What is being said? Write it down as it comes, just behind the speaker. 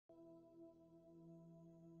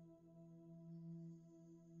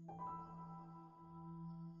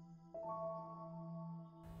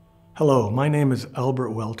Hello, my name is Albert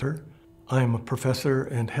Welter. I am a professor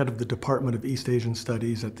and head of the Department of East Asian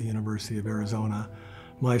Studies at the University of Arizona.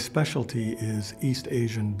 My specialty is East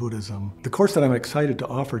Asian Buddhism. The course that I'm excited to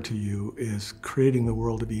offer to you is Creating the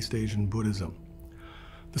World of East Asian Buddhism.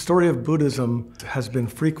 The story of Buddhism has been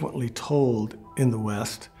frequently told in the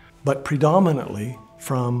West, but predominantly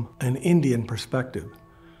from an Indian perspective.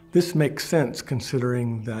 This makes sense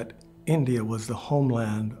considering that India was the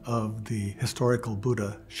homeland of the historical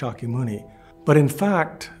Buddha, Shakyamuni. But in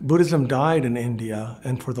fact, Buddhism died in India,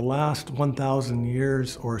 and for the last 1,000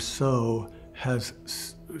 years or so has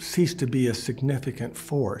ceased to be a significant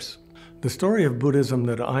force. The story of Buddhism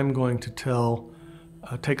that I'm going to tell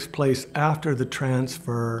takes place after the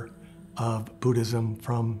transfer of Buddhism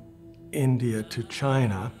from India to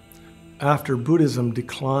China, after Buddhism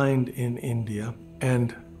declined in India,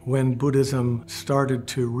 and when Buddhism started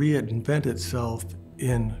to reinvent itself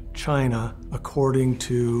in China according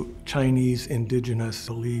to Chinese indigenous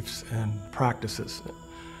beliefs and practices.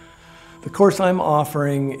 The course I'm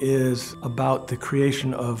offering is about the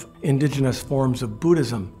creation of indigenous forms of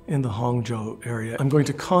Buddhism in the Hangzhou area. I'm going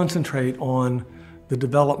to concentrate on the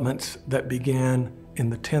developments that began in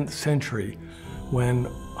the 10th century when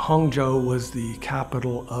Hangzhou was the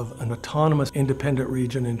capital of an autonomous independent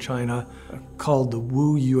region in China called the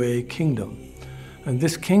Wuyue Kingdom. And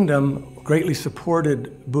this kingdom greatly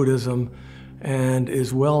supported Buddhism and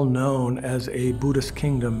is well known as a Buddhist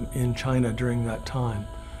kingdom in China during that time,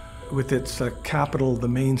 with its capital, the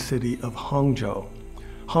main city of Hangzhou.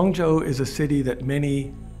 Hangzhou is a city that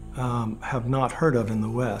many have not heard of in the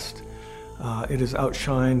West. It is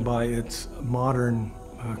outshined by its modern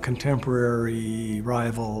contemporary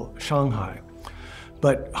rival, Shanghai.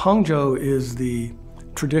 But Hangzhou is the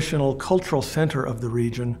traditional cultural center of the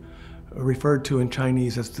region, referred to in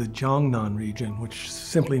Chinese as the Jiangnan region, which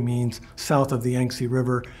simply means south of the Yangtze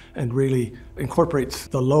River and really incorporates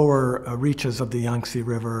the lower reaches of the Yangtze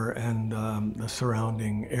River and the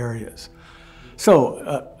surrounding areas.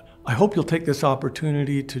 So I hope you'll take this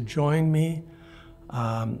opportunity to join me.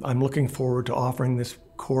 I'm looking forward to offering this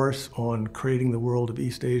course on creating the world of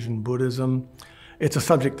East Asian Buddhism. It's a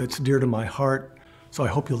subject that's dear to my heart, so I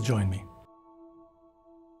hope you'll join me.